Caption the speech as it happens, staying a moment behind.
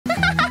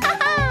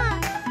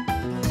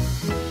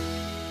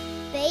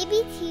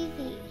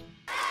BabyTV.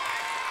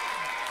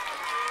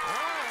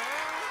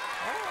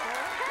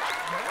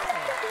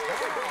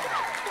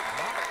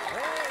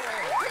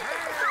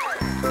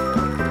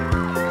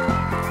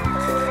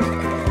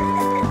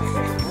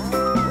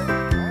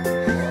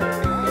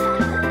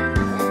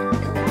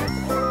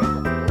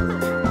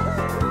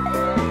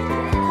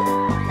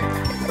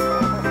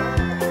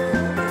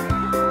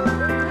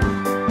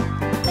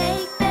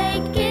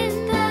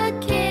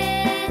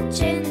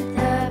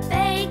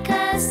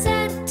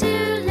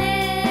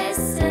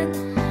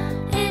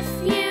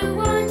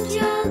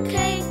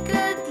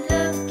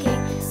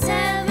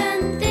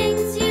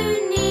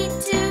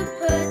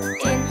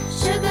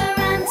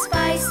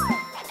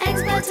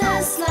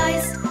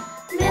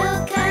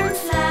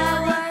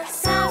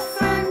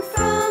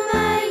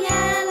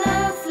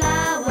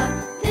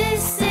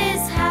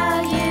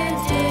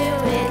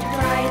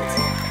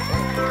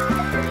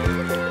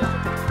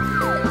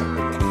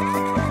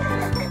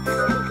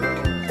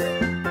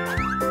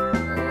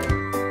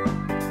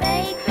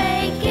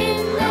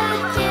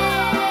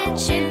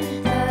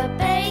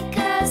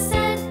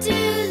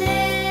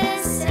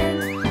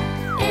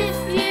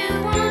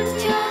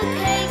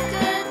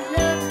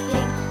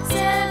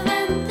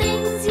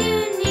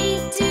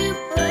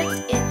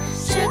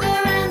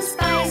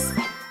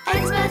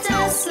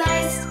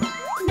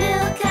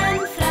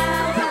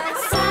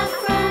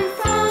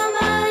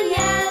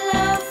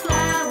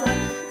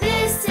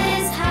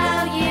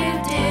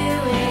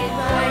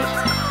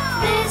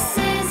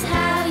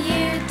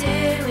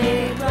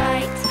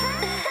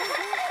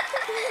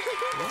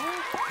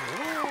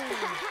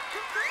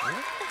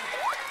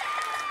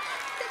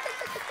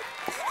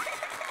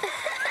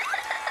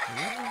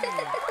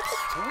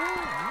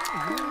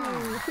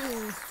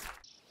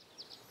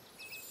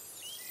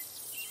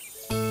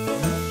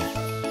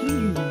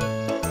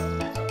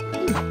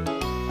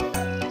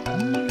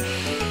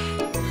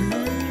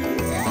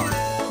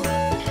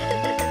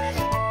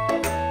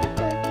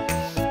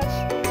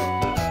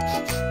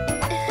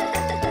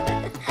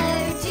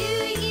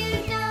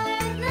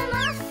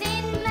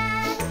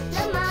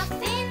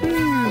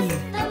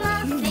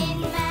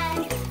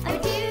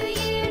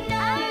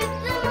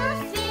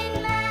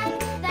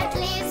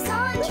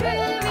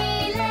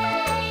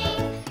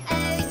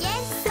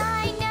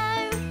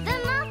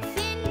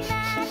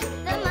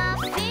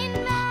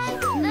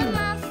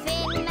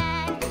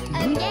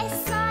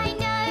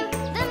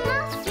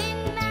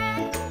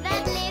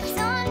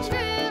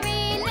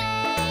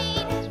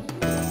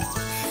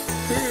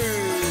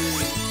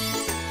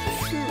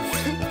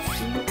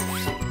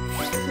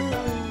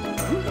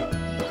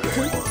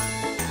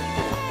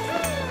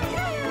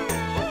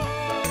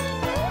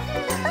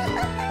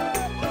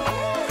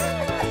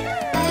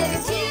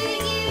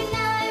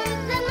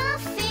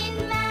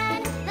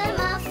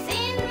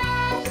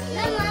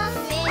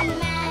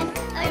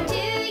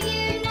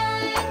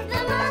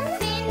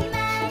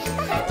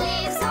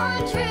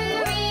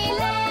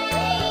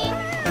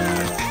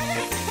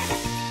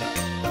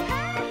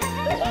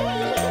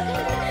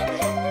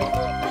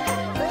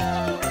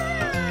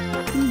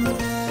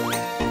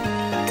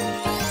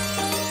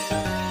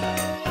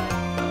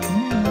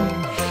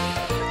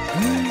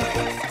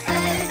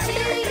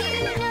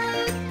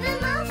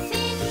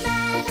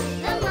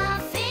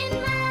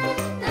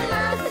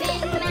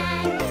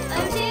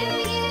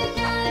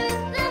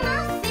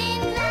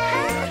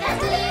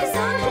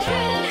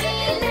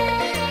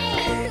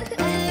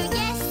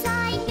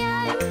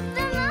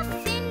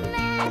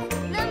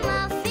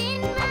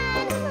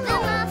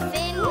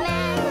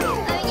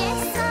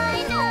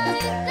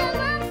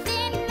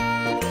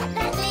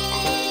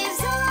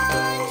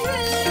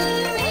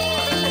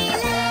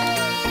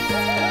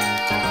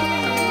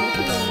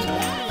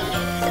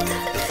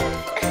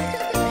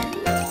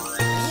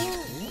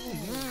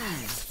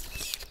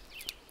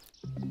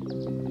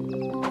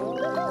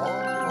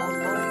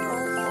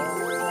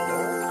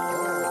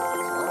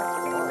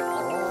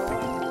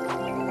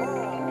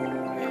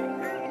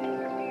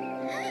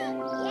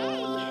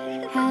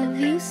 Have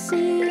you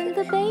seen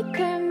the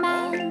baker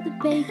man, the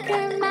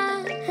baker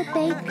man, the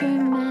baker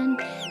man?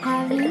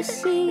 Have you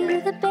seen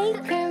the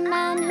baker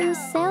man who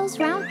sells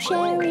round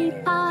cherry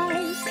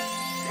pies?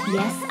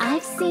 Yes,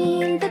 I've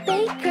seen the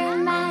baker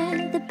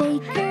man, the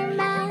baker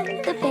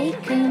man, the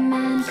baker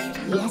man.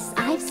 Yes,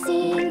 I've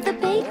seen the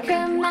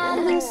baker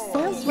man who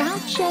sells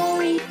round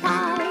cherry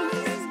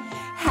pies.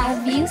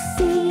 Have you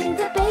seen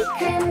the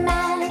baker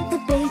man, the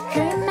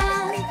baker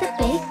man, the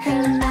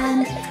baker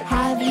man?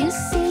 Have you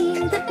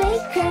seen the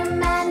baker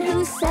man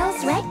who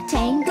sells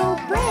rectangle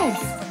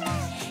breads?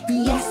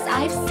 Yes,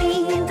 I've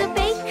seen the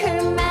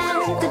baker man,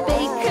 the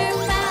baker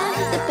man,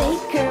 the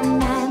baker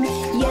man.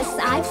 Yes,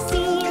 I've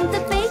seen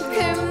the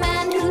baker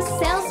man who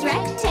sells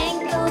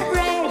rectangle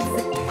breads.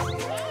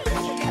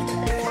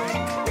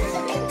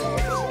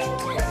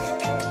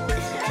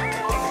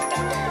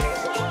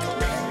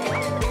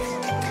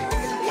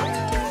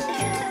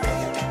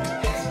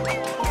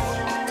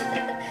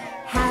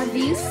 Have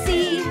you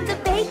seen the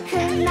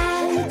baker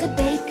man, the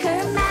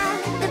baker man,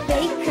 the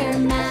baker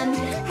man?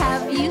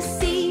 Have you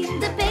seen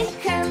the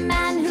baker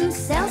man who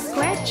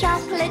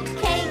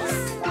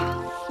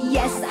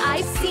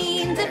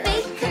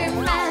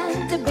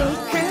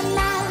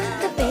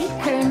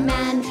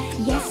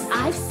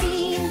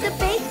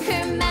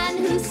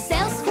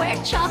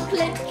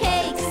chocolate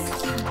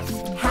cakes.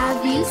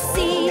 Have you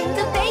seen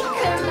the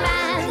baker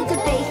man? The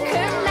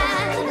baker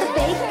man, the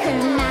baker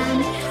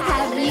man.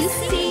 Have you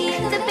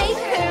seen the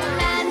baker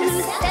man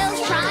who sells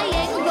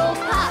triangle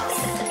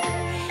puffs?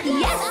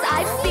 Yes,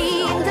 I've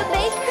seen the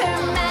baker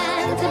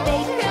man, the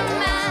baker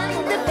man,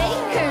 the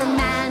baker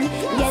man.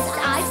 Yes,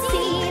 I've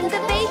seen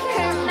the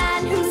baker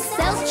man who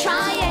sells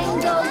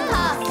triangle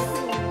puffs.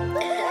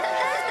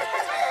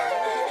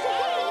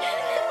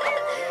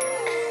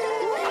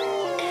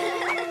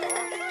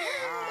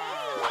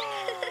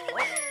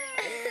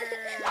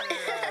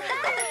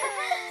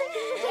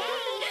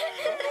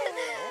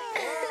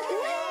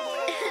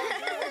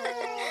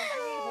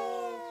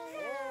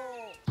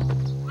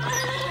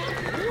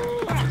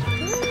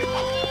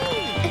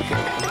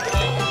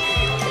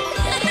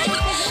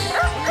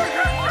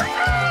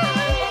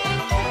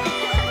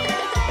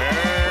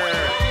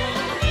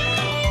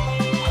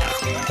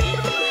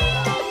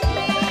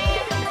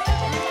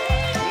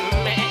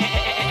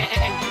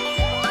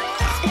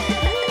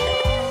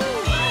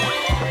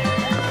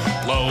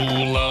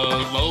 Lola,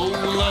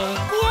 Lola,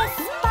 Yes,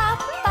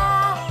 Papa.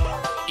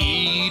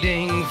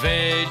 eating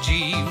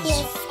veggies.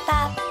 Yes,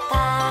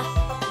 Papa.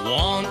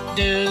 Want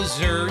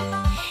dessert?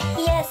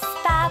 Yes,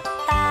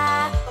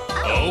 Papa.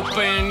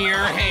 Open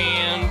your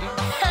hand.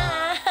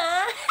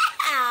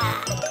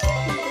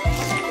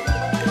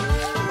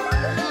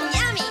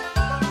 Yummy.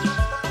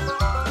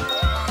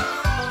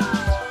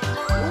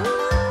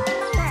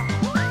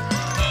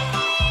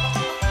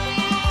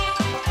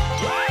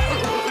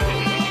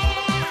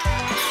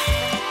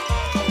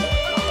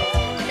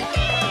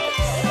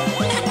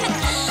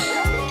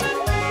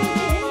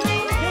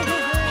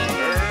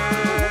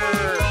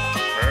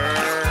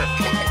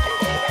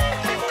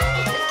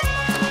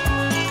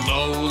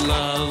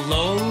 Lola,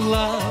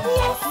 Lola,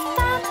 Yes,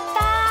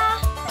 Papa.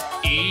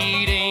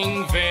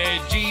 eating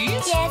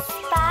veggies. Yes,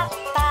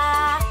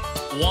 Papa.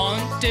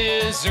 Want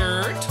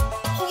dessert?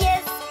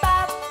 Yes,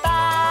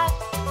 Papa.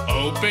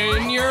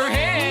 Open your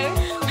hand.